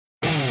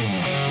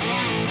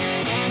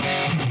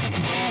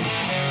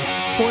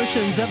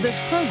Portions of this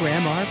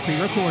program are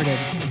pre-recorded.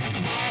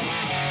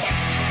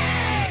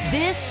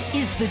 This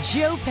is the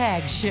Joe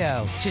Pags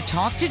Show. To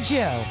talk to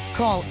Joe,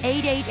 call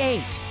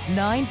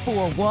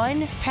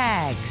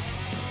 888-941-PAGS.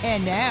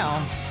 And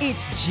now,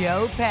 it's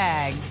Joe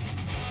Pags.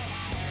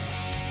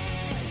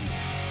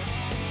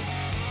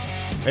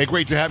 Hey,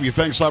 great to have you.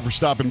 Thanks a lot for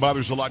stopping by.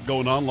 There's a lot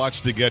going on,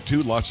 lots to get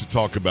to, lots to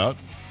talk about.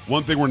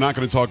 One thing we're not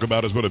going to talk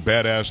about is what a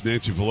badass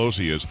Nancy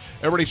Pelosi is.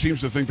 Everybody seems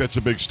to think that's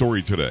a big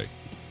story today.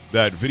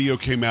 That video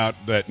came out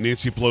that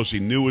Nancy Pelosi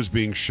knew was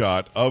being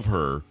shot of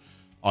her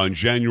on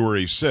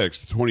January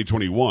 6th,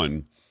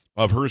 2021,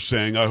 of her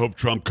saying, I hope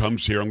Trump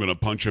comes here, I'm going to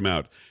punch him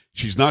out.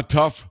 She's not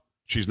tough.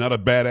 She's not a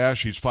badass.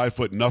 She's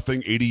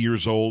 5'0", 80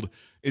 years old.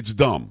 It's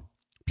dumb.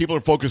 People are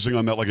focusing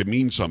on that like it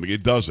means something.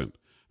 It doesn't.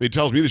 It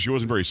tells me that she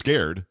wasn't very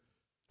scared.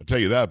 I'll tell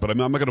you that, but I'm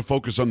not going to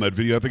focus on that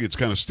video. I think it's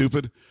kind of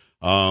stupid.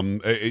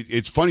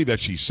 It's funny that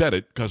she said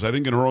it because I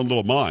think in her own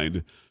little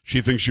mind,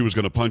 she thinks she was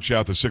going to punch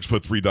out the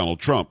 6'3" Donald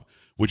Trump,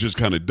 which is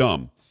kind of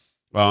dumb.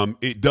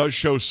 It does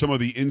show some of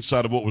the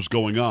inside of what was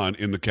going on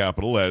in the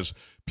Capitol as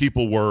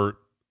people were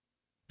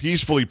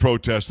peacefully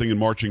protesting and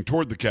marching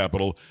toward the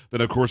Capitol.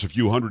 Then, of course, a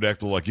few hundred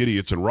acted like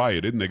idiots and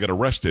rioted, and they got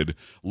arrested.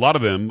 A lot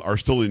of them are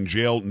still in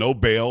jail, no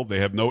bail. They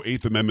have no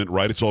Eighth Amendment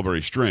right. It's all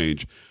very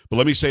strange. But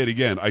let me say it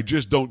again. I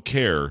just don't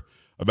care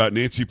about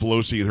Nancy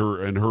Pelosi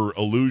and her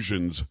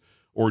illusions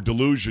or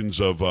delusions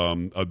of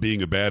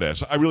being a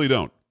badass. I really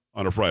don't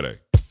on a Friday.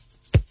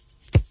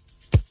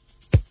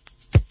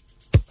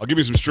 I'll give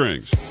you some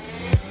strings.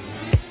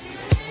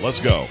 Let's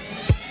go.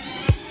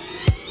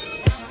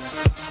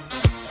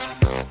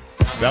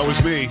 That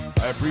was me.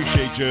 I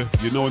appreciate you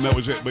knowing that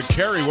was it. But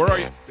Carrie, where are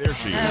you? There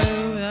she is.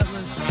 Oh, that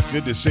was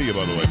good to see you,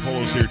 by the way.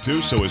 Polo's here,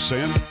 too. So is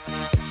Sam.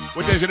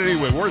 What day is it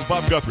anyway? Where's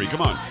Bob Guthrie?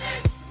 Come on.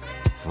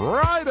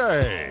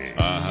 Friday.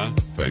 Uh-huh.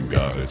 Thank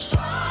God it's...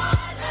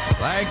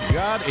 Thank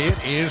God it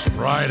is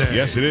Friday.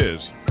 Yes, it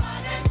is.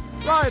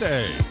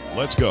 Friday.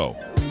 Let's go.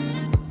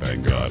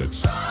 Thank God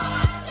it's...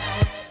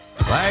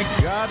 Thank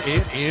God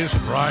it is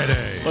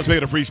Friday. Let's make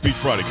it a Free Speech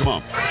Friday. Come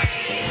on.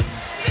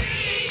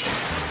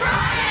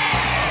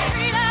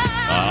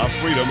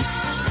 Freedom.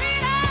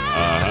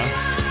 Uh-huh.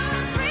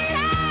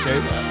 Say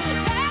that.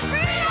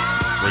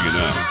 Bring it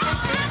down.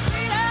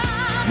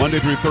 Monday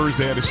through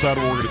Thursday, I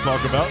decided what we're going to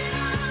talk about.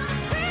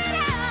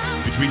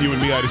 Between you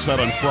and me, I decide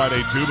on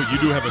Friday, too, but you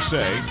do have a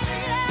say.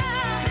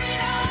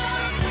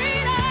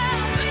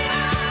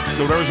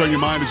 So whatever's on your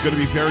mind is going to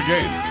be fair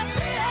game.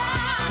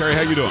 Carrie,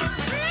 how you doing?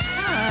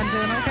 I'm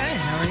doing okay.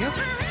 How are you?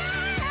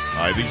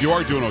 I think you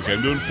are doing okay.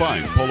 I'm doing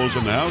fine. Polo's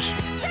in the house.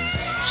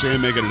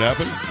 Sam making it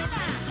happen.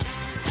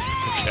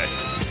 Okay.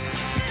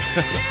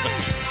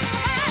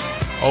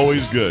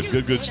 Always good.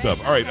 Good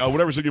stuff. All right,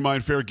 whatever's in your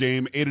mind, fair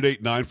game.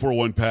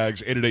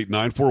 888-941-PAGS,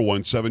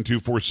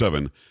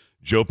 888-941-7247,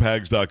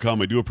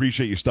 joepags.com. I do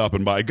appreciate you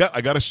stopping by. I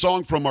got a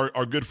song from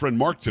our good friend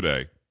Mark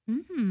today.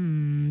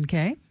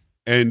 Okay.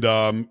 And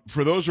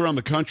for those around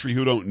the country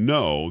who don't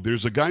know,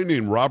 there's a guy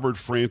named Robert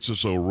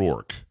Francis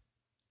O'Rourke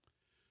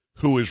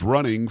who is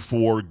running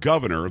for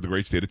governor of the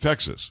great state of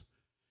Texas.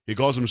 He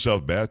calls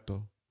himself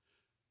Beto.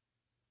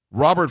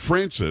 Robert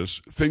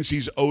Francis thinks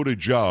he's owed a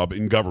job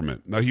in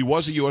government. Now, he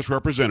was a U.S.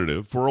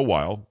 representative for a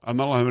while. I'm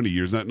not how many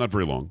years, not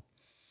very long.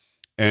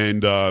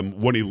 And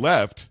when he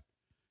left,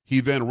 he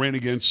then ran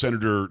against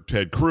Senator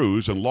Ted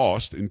Cruz and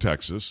lost in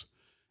Texas.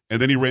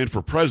 And then he ran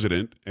for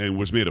president and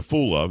was made a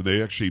fool of.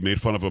 They actually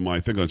made fun of him, I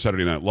think, on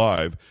Saturday Night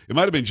Live. It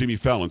might have been Jimmy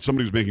Fallon.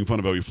 Somebody was making fun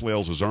of how he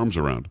flails his arms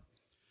around.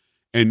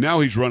 And now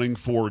he's running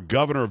for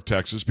governor of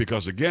Texas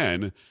because,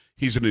 again,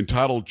 he's an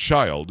entitled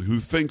child who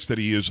thinks that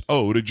he is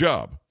owed a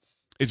job.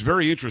 It's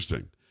very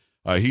interesting.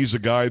 He's a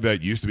guy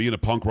that used to be in a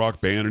punk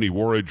rock band, and he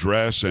wore a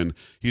dress, and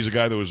he's a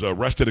guy that was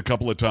arrested a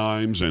couple of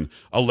times and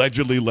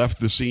allegedly left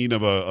the scene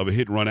of a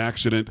hit-and-run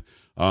accident.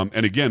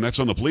 And again, that's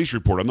on the police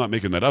report. I'm not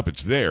making that up.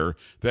 It's there.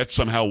 That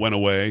somehow went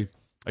away.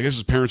 I guess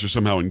his parents are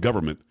somehow in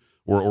government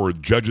or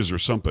judges or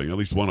something, at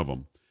least one of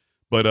them.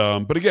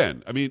 But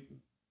again, I mean,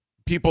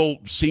 people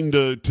seem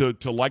to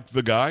like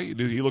the guy.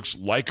 He looks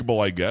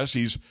likable, I guess.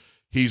 He's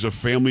a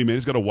family man.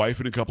 He's got a wife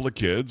and a couple of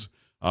kids.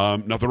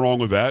 Nothing wrong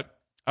with that.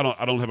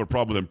 I don't have a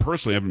problem with him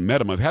personally. I haven't met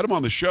him. I've had him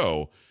on the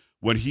show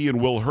when he and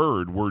Will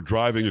Hurd were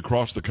driving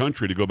across the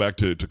country to go back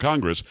to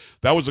Congress.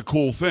 That was a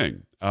cool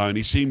thing. And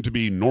he seemed to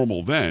be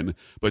normal then.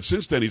 But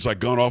since then, he's like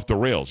gone off the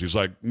rails. He's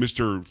like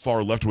Mr.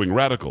 Far left-wing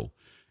radical.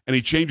 And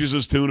he changes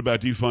his tune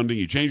about defunding.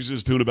 He changes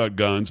his tune about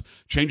guns,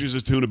 changes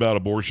his tune about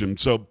abortion.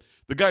 So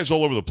the guy's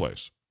all over the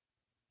place.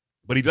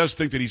 But he does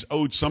think that he's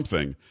owed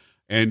something.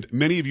 And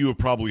many of you have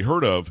probably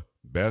heard of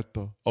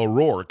Beto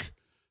O'Rourke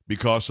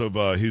because of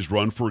his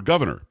run for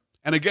governor.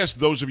 And I guess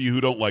those of you who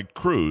don't like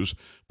Cruz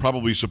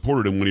probably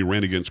supported him when he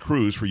ran against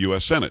Cruz for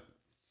U.S. Senate.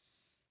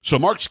 So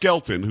Mark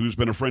Skelton, who's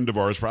been a friend of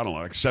ours for, I don't know,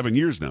 like 7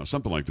 years now,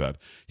 something like that.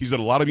 He's done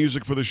a lot of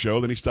music for the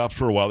show. Then he stops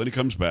for a while. Then he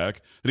comes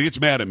back. Then he gets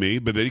mad at me,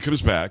 but then he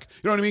comes back.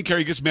 You know what I mean,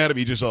 Carrie? He gets mad at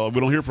me. Just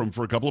we don't hear from him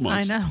for a couple of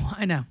months.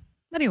 I know.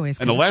 Anyways,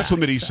 And the last one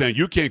that he sang,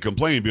 you can't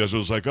complain because it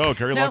was like, oh,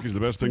 karaoke is the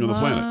best thing on the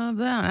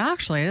planet.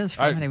 Actually, it is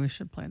Friday. We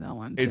should play that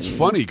one. It's too.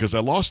 funny because I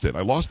lost it.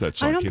 I lost that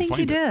song. I don't Can't think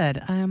you find it.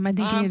 did. I think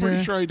I'm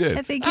pretty sure I did.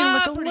 I think you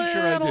looked a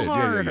little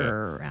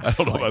harder. Yeah. I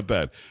don't know about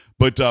that.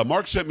 But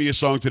Mark sent me a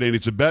song today, and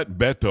it's a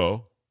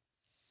Beto.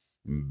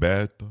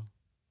 Beto.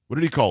 What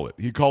did he call it?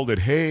 He called it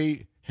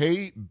Hey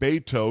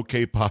Beto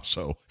Que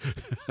Paso.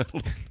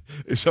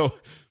 So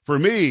for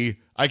me,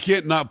 I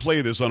can't not play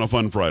this on a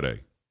fun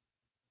Friday.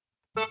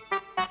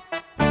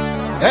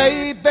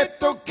 Hey,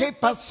 Beto, ¿qué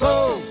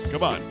pasó?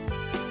 Come on.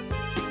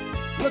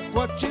 Look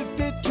what you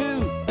did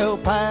to El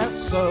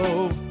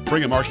Paso.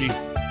 Bring it, Marky.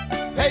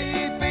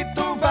 Hey,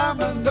 Beto,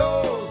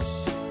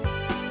 vámonos.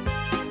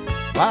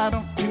 Why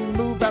don't you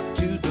move out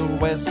to the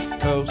West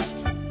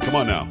Coast? Come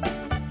on now.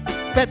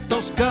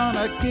 Beto's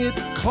gonna get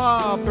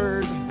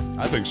clobbered.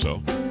 I think so.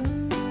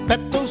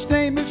 Beto's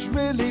name is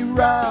really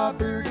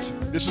Robert.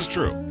 This is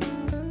true.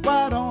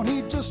 Why don't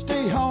he just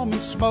stay home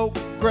and smoke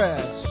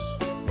grass?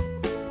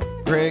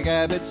 Greg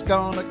Abbott's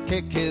gonna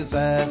kick his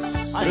ass.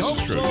 This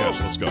is true. So. Yes,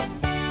 let's go.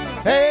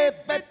 Hey,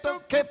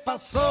 Beto, ¿qué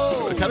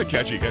pasó? Kind of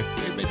catchy, guy.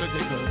 Hey, Beto,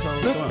 Que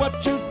Paso. Look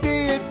what you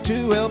did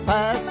to El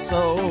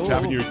Paso.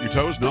 Tapping your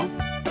toes? No?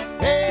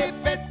 Hey,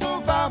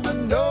 Beto,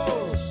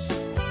 vámonos.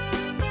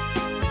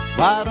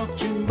 Why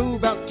don't you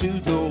move out to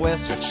the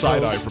West It's Coast?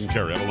 side eye from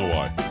Carrie. I don't know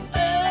why.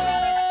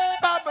 Hey,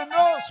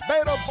 vámonos,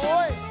 Beto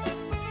boy.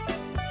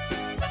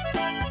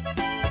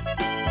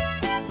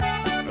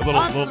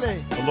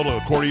 A little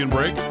accordion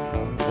break?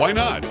 Why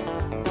not?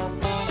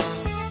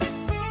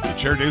 The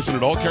chair dancing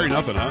at all? Carrie,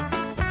 nothing, huh?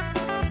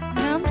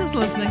 No, I'm just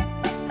listening.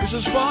 This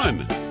is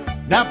fun.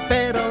 Now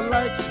Beto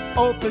likes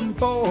open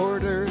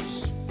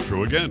borders.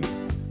 True again.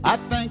 I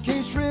think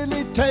he's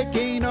really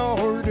taking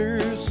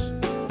orders.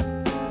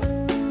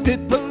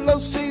 Did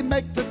Pelosi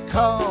make the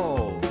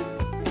call?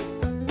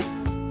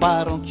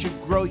 Why don't you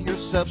grow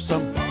yourself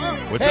some?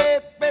 What's hey,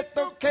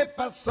 Beto, ¿qué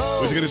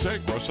pasó? What's he going to say?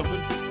 Grow something?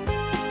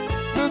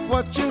 Look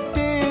what you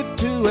did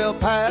to El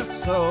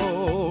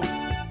Paso.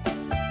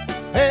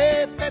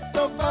 Hey,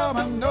 Beto,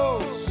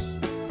 vámonos.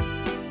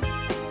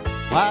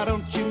 Why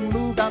don't you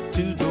move out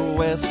to the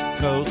West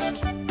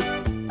Coast?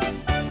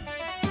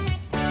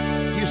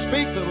 You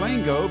speak the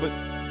lingo, but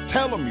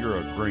tell them you're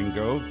a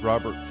gringo,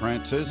 Robert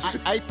Francis.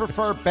 I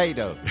prefer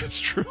Beto. It's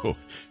true.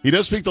 He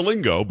does speak the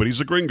lingo, but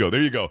he's a gringo.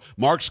 There you go.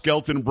 Mark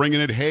Skelton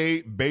bringing it.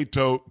 Hey,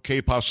 Beto,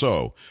 Que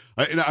Paso.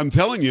 I'm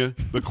telling you,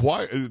 the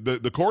choir,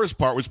 the chorus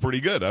part was pretty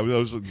good. I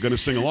was going to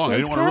sing along. I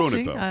didn't want to ruin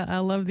it, though. I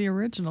love the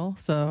original,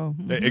 so.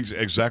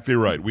 Exactly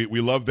right. We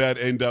love that,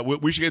 and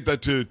we should get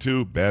that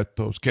to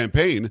Beto's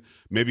campaign.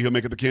 Maybe he'll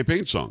make it the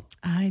campaign song.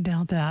 I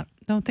doubt that.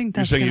 Don't think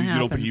You're that's saying going to you happen.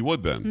 don't think he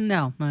would then?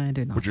 No, I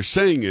do not. What you're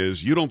saying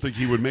is you don't think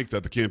he would make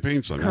that the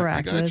campaign song.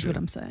 Correct. I That got is you. what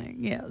I'm saying.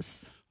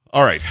 Yes.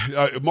 All right.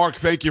 Mark,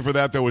 thank you for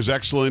that. That was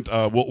excellent.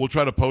 We'll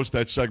try to post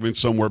that segment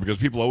somewhere because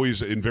people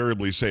always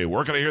invariably say,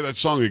 where can I hear that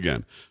song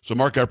again? So,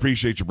 Mark, I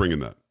appreciate you bringing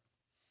that.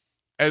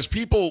 As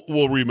people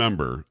will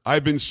remember,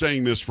 I've been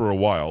saying this for a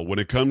while when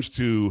it comes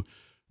to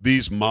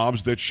these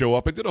mobs that show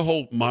up. I did a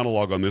whole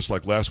monologue on this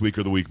like last week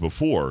or the week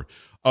before.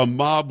 A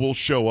mob will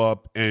show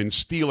up and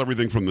steal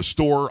everything from the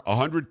store,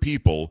 100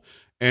 people,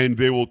 and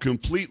they will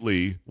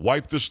completely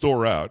wipe the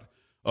store out.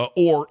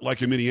 Or,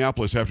 like in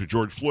Minneapolis after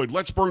George Floyd,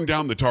 let's burn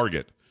down the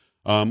Target.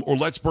 Or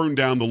let's burn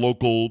down the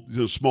local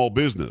small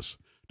business.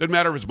 Doesn't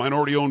matter if it's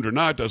minority owned or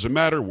not. Doesn't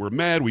matter. We're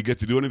mad. We get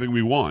to do anything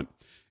we want.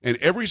 And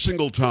every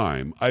single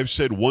time I've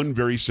said one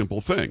very simple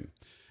thing.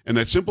 And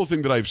that simple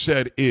thing that I've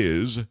said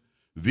is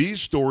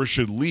these stores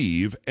should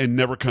leave and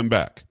never come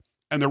back.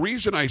 And the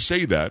reason I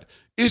say that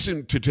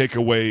isn't to take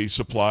away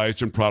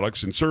supplies and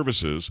products and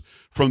services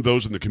from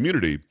those in the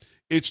community.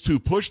 It's to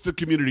push the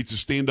community to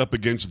stand up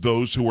against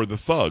those who are the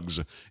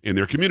thugs in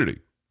their community.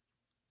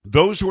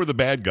 Those who are the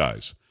bad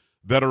guys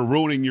that are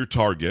ruining your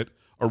Target,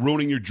 or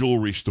ruining your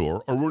jewelry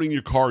store, or ruining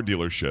your car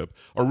dealership,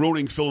 or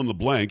ruining fill in the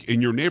blank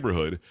in your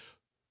neighborhood.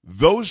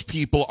 Those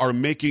people are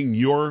making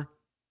your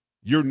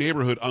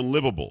neighborhood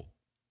unlivable.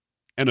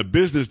 And a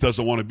business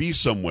doesn't want to be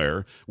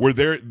somewhere where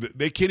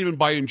they can't even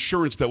buy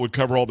insurance that would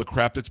cover all the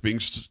crap that's being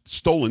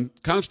stolen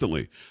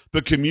constantly.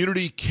 The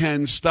community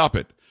can stop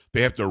it.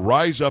 They have to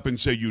rise up and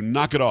say, you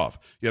knock it off.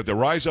 You have to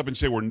rise up and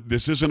say,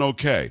 this isn't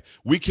okay.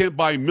 We can't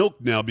buy milk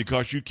now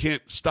because you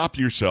can't stop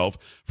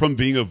yourself from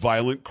being a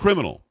violent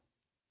criminal.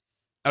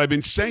 And I've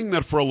been saying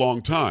that for a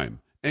long time.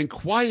 And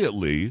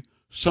quietly,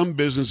 some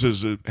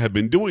businesses have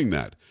been doing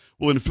that.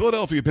 Well, in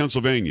Philadelphia,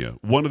 Pennsylvania,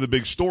 one of the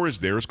big stores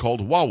there is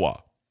called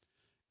Wawa.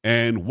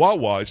 And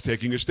Wawa is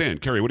taking a stand.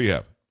 Carrie, what do you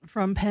have?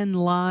 From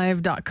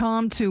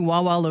PennLive.com to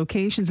Wawa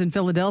locations in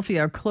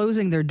Philadelphia are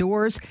closing their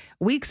doors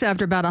weeks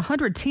after about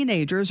 100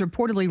 teenagers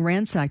reportedly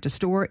ransacked a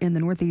store in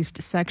the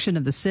northeast section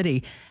of the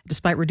city.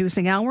 Despite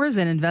reducing hours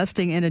and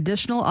investing in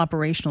additional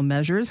operational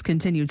measures,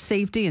 continued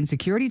safety and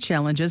security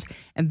challenges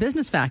and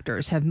business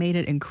factors have made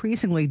it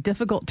increasingly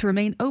difficult to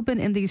remain open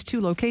in these two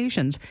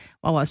locations.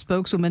 Wawa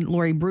spokeswoman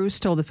Lori Bruce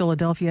told the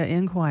Philadelphia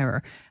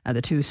Inquirer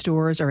the two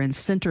stores are in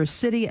Center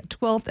City at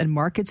 12th and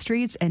Market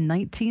Streets and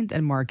 19th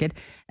and Market.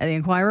 The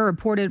Inquirer Inquirer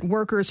reported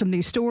workers from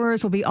these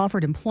stores will be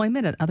offered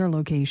employment at other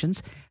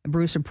locations.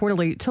 Bruce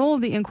reportedly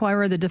told the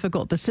Inquirer the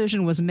difficult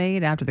decision was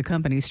made after the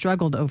company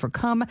struggled to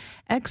overcome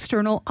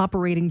external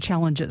operating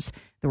challenges.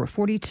 There were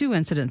 42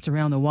 incidents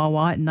around the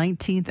Wawa at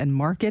 19th and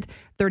Market.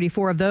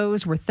 34 of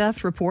those were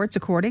theft reports,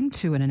 according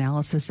to an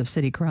analysis of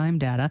city crime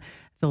data.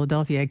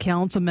 Philadelphia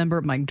Council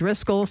member Mike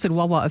Driscoll said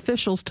Wawa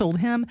officials told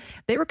him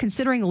they were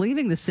considering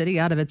leaving the city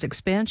out of its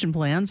expansion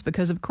plans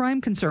because of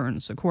crime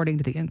concerns, according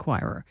to the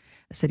Inquirer.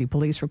 City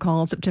police were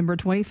called September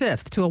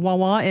 25th to a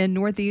Wawa in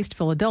northeast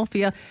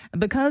Philadelphia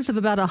because of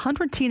about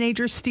 100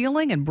 teenagers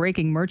stealing and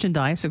breaking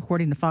merchandise,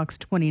 according to Fox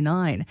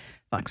 29.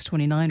 Fox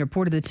 29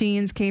 reported the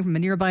teens came from a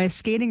nearby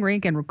skating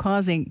rink and were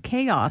causing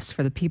chaos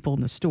for the people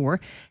in the store.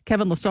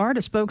 Kevin Lassard,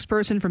 a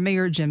spokesperson for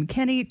Mayor Jim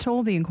Kenney,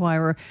 told the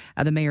Inquirer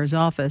the mayor's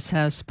office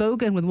has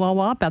spoken with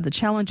Wawa about the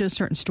challenges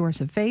certain stores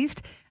have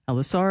faced.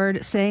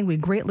 Lassard saying we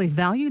greatly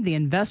value the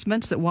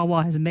investments that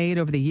Wawa has made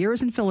over the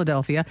years in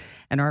Philadelphia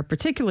and are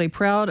particularly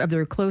proud of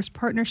their close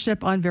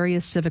partnership on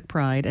various civic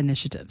pride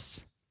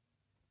initiatives.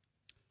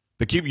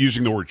 They keep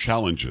using the word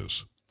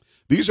challenges.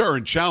 These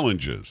aren't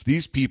challenges.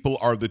 These people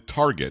are the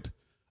target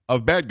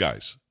of bad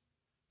guys.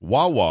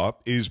 Wawa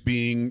is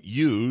being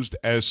used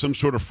as some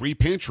sort of free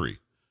pantry.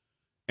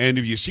 And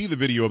if you see the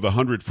video of the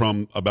 100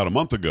 from about a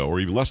month ago,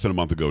 or even less than a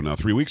month ago now,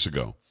 3 weeks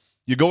ago,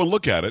 you go and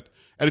look at it,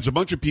 and it's a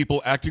bunch of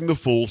people acting the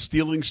fool,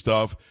 stealing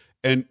stuff,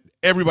 and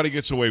everybody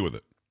gets away with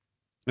it.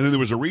 And then there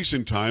was a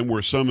recent time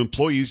where some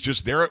employees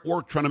just there at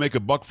work trying to make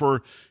a buck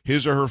for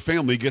his or her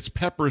family gets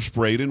pepper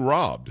sprayed and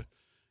robbed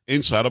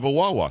inside of a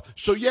Wawa.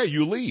 So, yeah,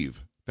 you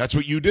leave. That's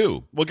what you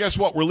do. Well, guess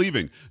what? We're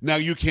leaving. Now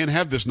you can't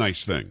have this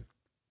nice thing.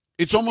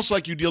 It's almost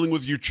like you're dealing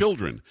with your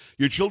children.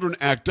 Your children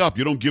act up.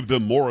 You don't give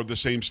them more of the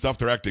same stuff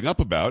they're acting up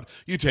about.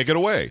 You take it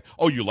away.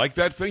 Oh, you like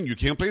that thing? You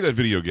can't play that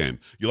video game.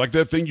 You like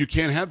that thing? You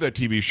can't have that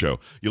TV show.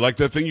 You like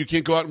that thing? You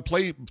can't go out and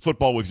play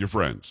football with your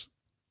friends.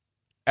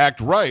 Act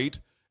right,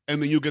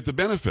 and then you get the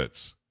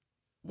benefits.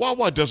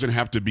 Wawa doesn't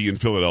have to be in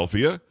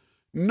Philadelphia.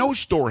 No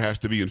store has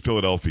to be in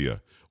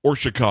Philadelphia or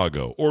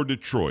Chicago or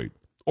Detroit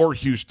or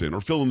Houston or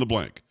fill in the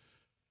blank.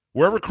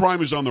 Wherever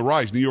crime is on the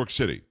rise, New York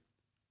City.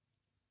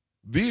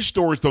 These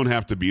stores don't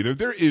have to be there.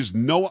 There is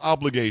no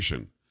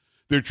obligation.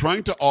 They're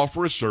trying to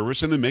offer a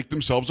service and then make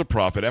themselves a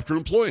profit after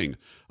employing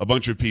a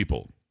bunch of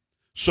people.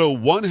 So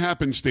one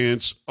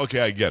happenstance, okay,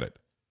 I get it.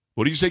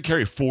 What do you say,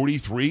 Carrie?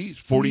 43,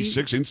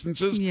 46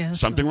 instances? Yeah,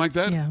 something like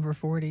that? Yeah, over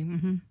 40.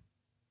 Mm-hmm.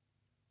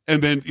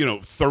 And then,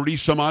 30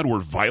 some odd were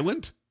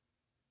violent?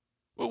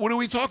 What are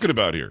we talking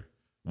about here?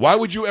 Why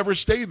would you ever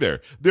stay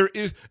there?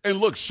 And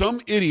look, some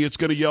idiot's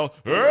going to yell,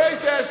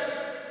 racist!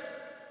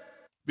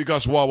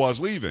 Because Wawa's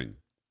leaving.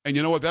 And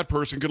you know what? That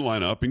person can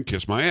line up and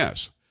kiss my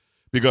ass.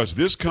 Because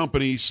this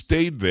company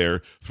stayed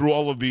there through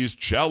all of these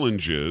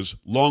challenges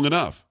long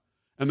enough.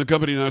 And the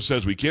company now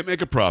says we can't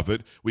make a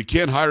profit, we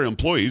can't hire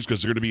employees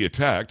because they're going to be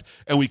attacked,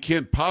 and we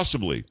can't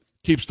possibly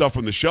keep stuff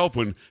on the shelf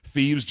when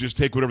thieves just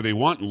take whatever they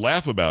want and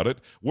laugh about it.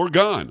 We're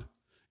gone.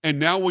 And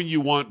now when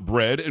you want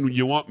bread and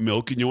you want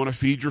milk and you want to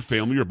feed your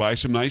family or buy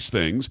some nice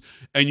things,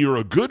 and you're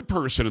a good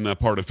person in that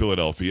part of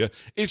Philadelphia,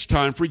 it's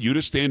time for you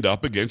to stand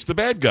up against the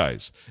bad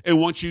guys. And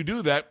once you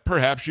do that,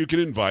 perhaps you can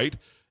invite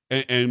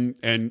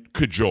and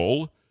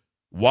cajole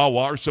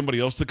Wawa or somebody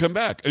else to come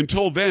back.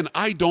 Until then,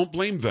 I don't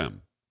blame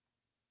them.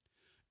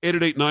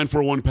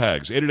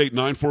 888-941-PAGS,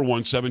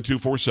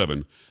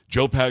 888-941-7247,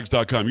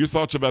 joepags.com. Your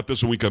thoughts about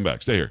this when we come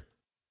back. Stay here.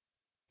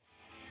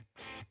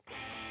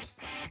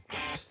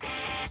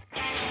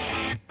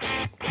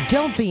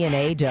 Don't be an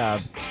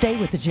A-dub. Stay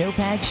with the Joe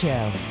Pags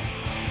Show.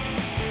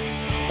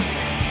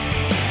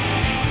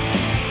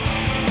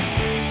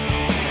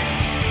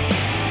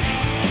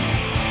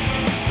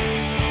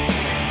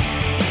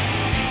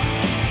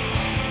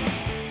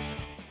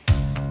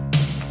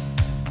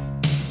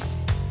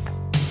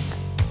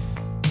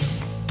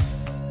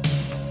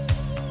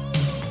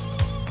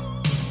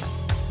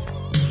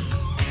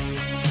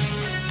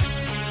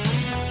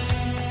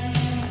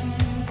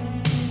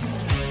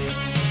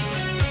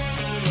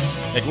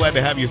 Hey, glad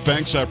to have you.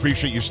 Thanks. I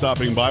appreciate you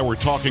stopping by. We're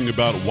talking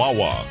about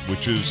Wawa,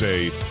 which is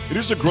a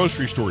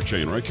grocery store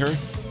chain, right, Carrie?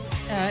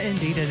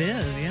 Indeed it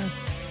is,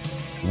 yes.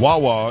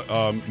 Wawa,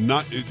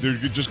 they're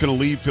just going to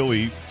leave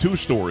Philly. 2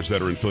 stores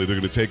that are in Philly, they're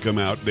going to take them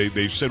out.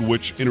 They've said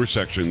which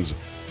intersections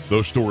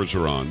those stores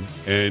are on.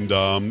 And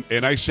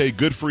I say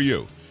good for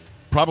you.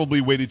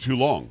 Probably waited too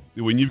long.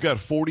 When you've got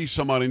 40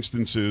 some odd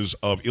instances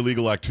of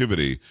illegal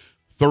activity,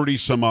 30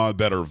 some odd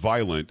that are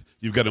violent.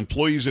 You've got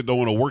employees that don't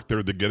want to work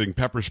there. They're getting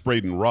pepper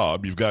sprayed and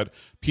robbed. You've got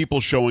people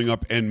showing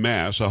up en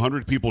masse,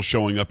 100 people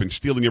showing up and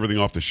stealing everything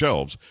off the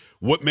shelves.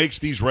 What makes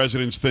these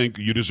residents think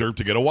you deserve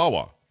to get a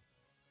Wawa?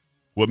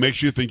 What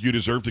makes you think you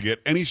deserve to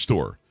get any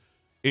store?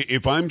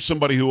 If I'm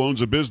somebody who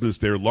owns a business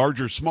there,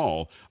 large or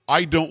small,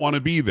 I don't want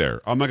to be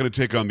there. I'm not going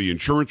to take on the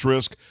insurance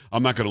risk.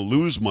 I'm not going to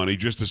lose money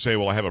just to say,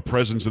 well, I have a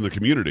presence in the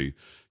community.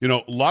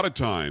 A lot of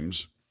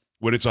times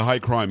when it's a high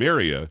crime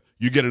area,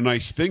 you get a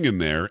nice thing in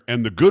there,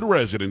 and the good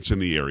residents in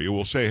the area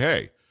will say,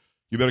 hey,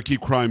 you better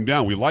keep crime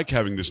down. We like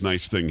having this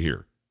nice thing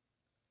here.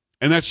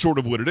 And that's sort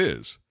of what it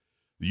is.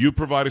 You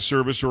provide a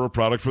service or a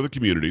product for the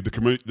community.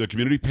 The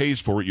community pays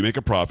for it. You make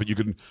a profit. You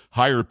can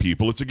hire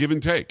people. It's a give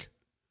and take.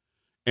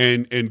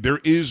 And there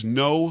is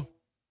no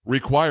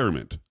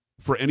requirement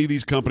for any of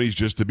these companies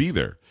just to be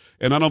there.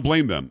 And I don't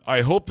blame them.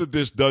 I hope that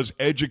this does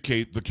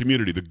educate the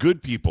community, the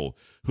good people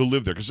who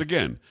live there. Because,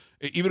 again,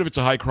 even if it's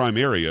a high-crime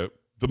area,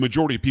 the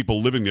majority of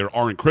people living there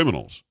aren't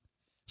criminals.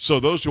 So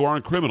those who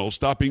aren't criminals,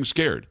 stop being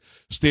scared.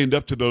 Stand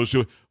up to those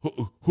who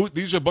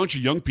these are a bunch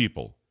of young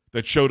people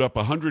that showed up,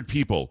 100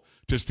 people,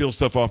 to steal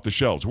stuff off the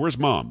shelves. Where's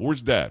mom?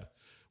 Where's dad?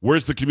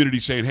 Where's the community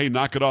saying, hey,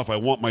 knock it off. I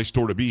want my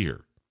store to be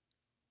here.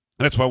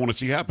 That's what I want to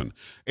see happen.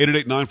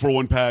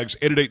 888-941-PAGS,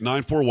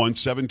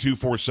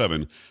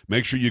 888-941-7247.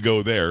 Make sure you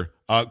go there.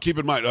 Keep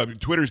in mind,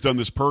 Twitter's done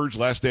this purge.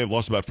 Last day I've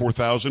lost about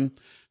 4,000.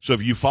 So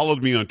if you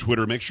followed me on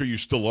Twitter, make sure you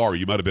still are.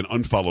 You might have been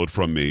unfollowed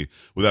from me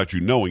without you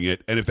knowing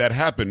it. And if that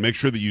happened, make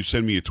sure that you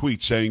send me a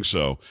tweet saying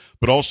so.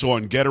 But also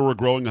on Getter, we're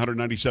growing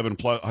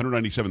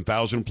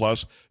 197,000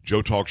 plus.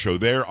 Joe Talk Show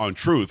there. On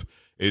Truth,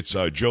 it's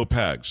Joe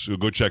Pags. So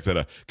go check that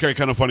out. Carrie,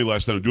 kind of funny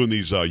last night. I'm doing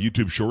these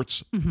YouTube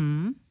shorts.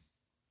 Mm-hmm.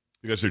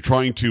 Because they're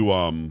trying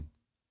to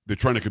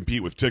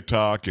compete with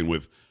TikTok and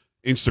with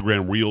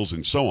Instagram Reels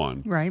and so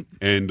on. Right.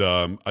 And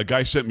a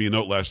guy sent me a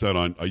note last night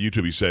on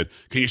YouTube. He said,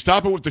 can you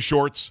stop it with the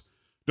shorts?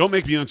 Don't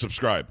make me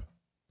unsubscribe.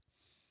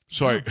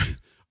 So I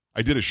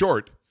did a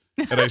short,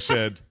 and I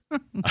said,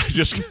 I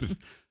just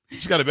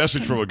got a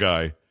message from a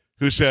guy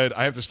who said,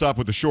 I have to stop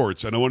with the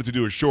shorts, and I wanted to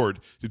do a short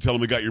to tell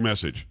him I got your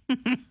message.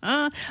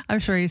 I'm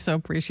sure he so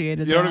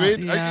appreciated that. You know that. what I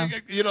mean? Yeah.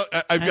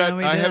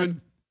 I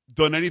haven't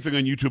done anything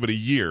on YouTube in a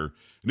year,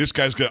 and this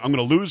guy's I'm going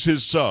to lose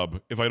his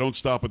sub if I don't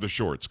stop with the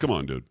shorts. Come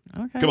on, dude.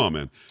 Okay. Come on,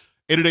 man.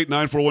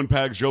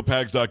 888-941-PAGS,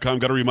 JoePags.com.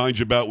 Got to remind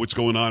you about what's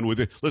going on with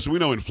it. Listen, we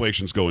know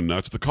inflation's going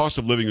nuts. The cost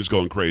of living is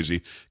going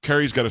crazy.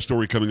 Carrie's got a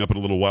story coming up in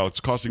a little while. It's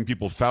costing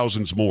people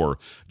thousands more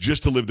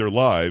just to live their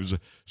lives.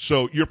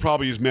 So you're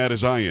probably as mad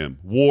as I am.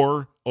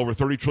 War, over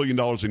 $30 trillion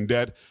in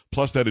debt,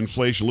 plus that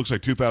inflation. Looks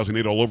like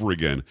 2008 all over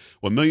again.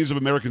 While millions of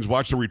Americans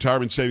watch their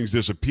retirement savings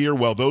disappear,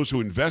 while those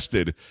who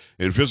invested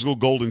in physical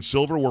gold and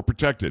silver were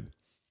protected.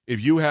 If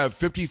you have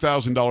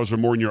 $50,000 or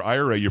more in your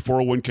IRA, your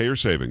 401k or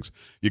savings,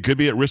 you could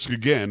be at risk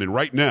again. And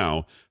right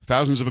now,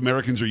 thousands of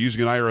Americans are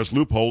using an IRS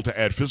loophole to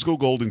add physical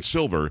gold and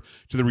silver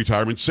to their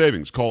retirement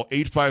savings. Call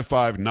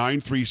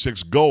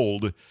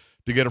 855-936-GOLD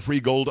to get a free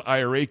gold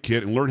IRA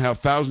kit and learn how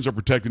thousands are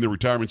protecting their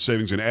retirement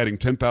savings and adding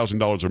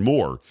 $10,000 or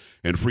more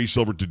and free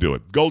silver to do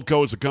it.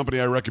 Goldco is the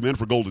company I recommend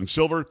for gold and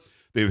silver.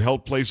 They've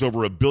helped place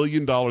over $1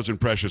 billion in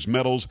precious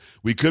metals.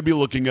 We could be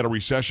looking at a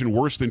recession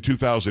worse than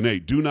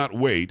 2008. Do not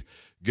wait.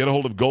 Get a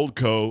hold of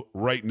Goldco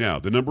right now.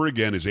 The number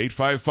again is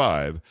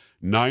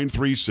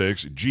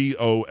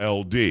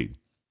 855-936-GOLD.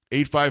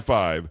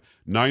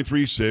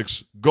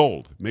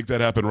 855-936-GOLD. Make that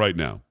happen right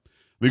now.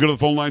 We go to the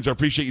phone lines. I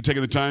appreciate you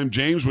taking the time.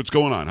 James, what's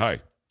going on? Hi.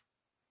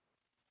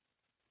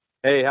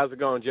 Hey, how's it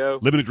going, Joe?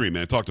 Living the dream,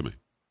 man. Talk to me.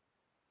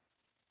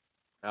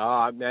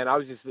 Man, I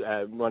was just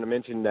want to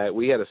mention that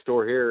we had a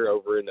store here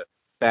over in the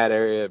bad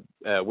area,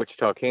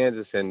 Wichita,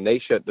 Kansas, and they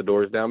shut the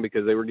doors down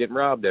because they were getting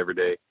robbed every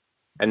day.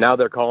 And now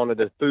they're calling it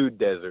a food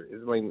desert.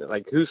 I mean,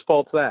 like, whose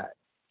fault's that?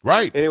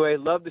 Right. Anyway,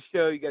 love the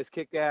show. You guys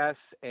kick ass,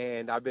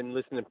 and I've been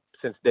listening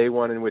since day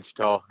one in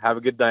Wichita. Have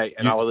a good night,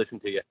 and I'll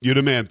listen to you. You're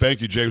the man. Thank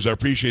you, James. I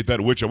appreciate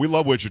that. Wichita. We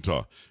love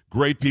Wichita.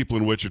 Great people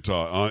in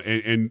Wichita.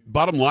 And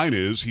bottom line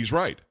is, he's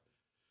right.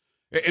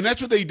 And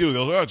that's what they do.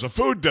 They'll say, oh, it's a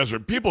food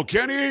desert. People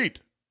can't eat.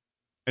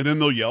 And then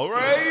they'll yell,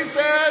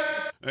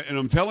 racist! And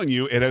I'm telling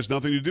you, it has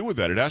nothing to do with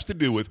that. It has to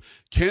do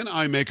with, can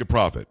I make a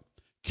profit?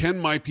 Can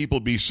my people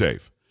be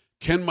safe?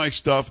 Can my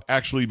stuff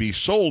actually be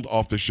sold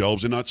off the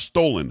shelves and not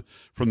stolen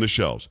from the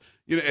shelves?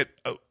 You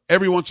know,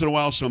 every once in a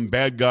while, some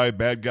bad guy,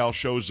 bad gal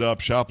shows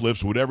up,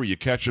 shoplifts, whatever, you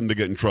catch them to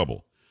get in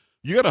trouble.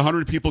 You got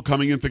 100 people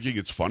coming in thinking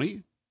it's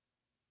funny?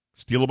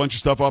 Steal a bunch of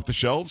stuff off the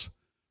shelves?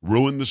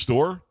 Ruin the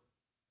store?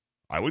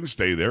 I wouldn't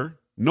stay there.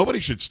 Nobody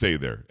should stay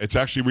there. It's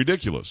actually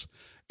ridiculous.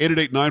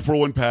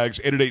 888-941-PAGS,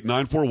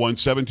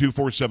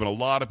 888-941-7247. A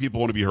lot of people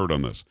want to be heard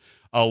on this.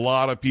 A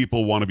lot of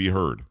people want to be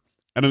heard.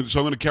 And so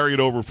I'm going to carry it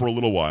over for a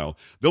little while.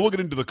 Then we'll get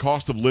into the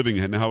cost of living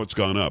and how it's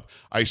gone up.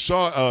 I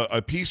saw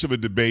a piece of a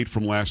debate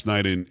from last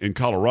night in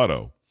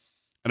Colorado.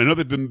 And I know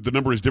that the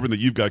number is different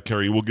that you've got,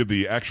 Carrie. We'll give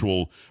the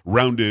actual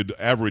rounded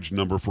average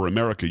number for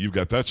America. You've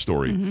got that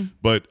story. Mm-hmm.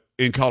 But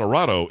in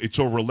Colorado, it's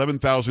over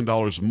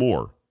 $11,000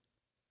 more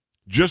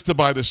just to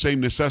buy the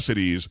same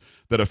necessities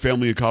that a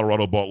family in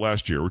Colorado bought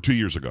last year or 2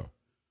 years ago.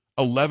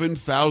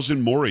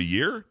 $11,000 more a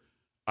year?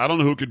 I don't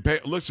know who could pay.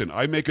 Listen,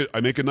 I make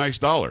a nice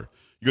dollar.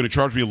 You're going to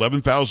charge me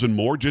 $11,000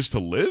 more just to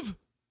live?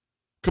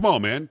 Come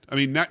on, man. I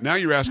mean, now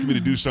you're asking me to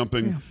do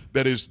something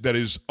that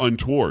is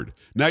untoward.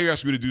 Now you're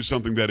asking me to do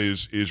something that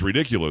is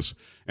ridiculous.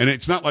 And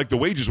it's not like the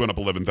wages went up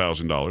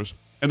 $11,000.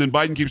 And then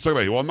Biden keeps talking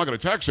about, well, I'm not going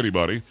to tax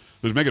anybody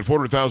who's making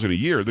 $400,000 a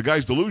year. The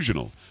guy's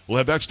delusional. We'll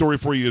have that story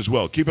for you as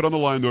well. Keep it on the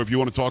line, though, if you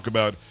want to talk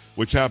about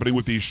what's happening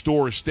with these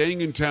stores staying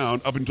in town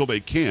up until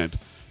they can't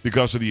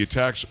because of the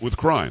attacks with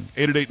crime.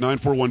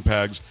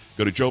 888-941-PAGS.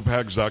 Go to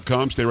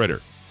joepags.com. Stay right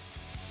here.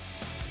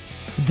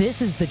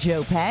 This is the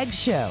Joe Pags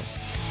Show.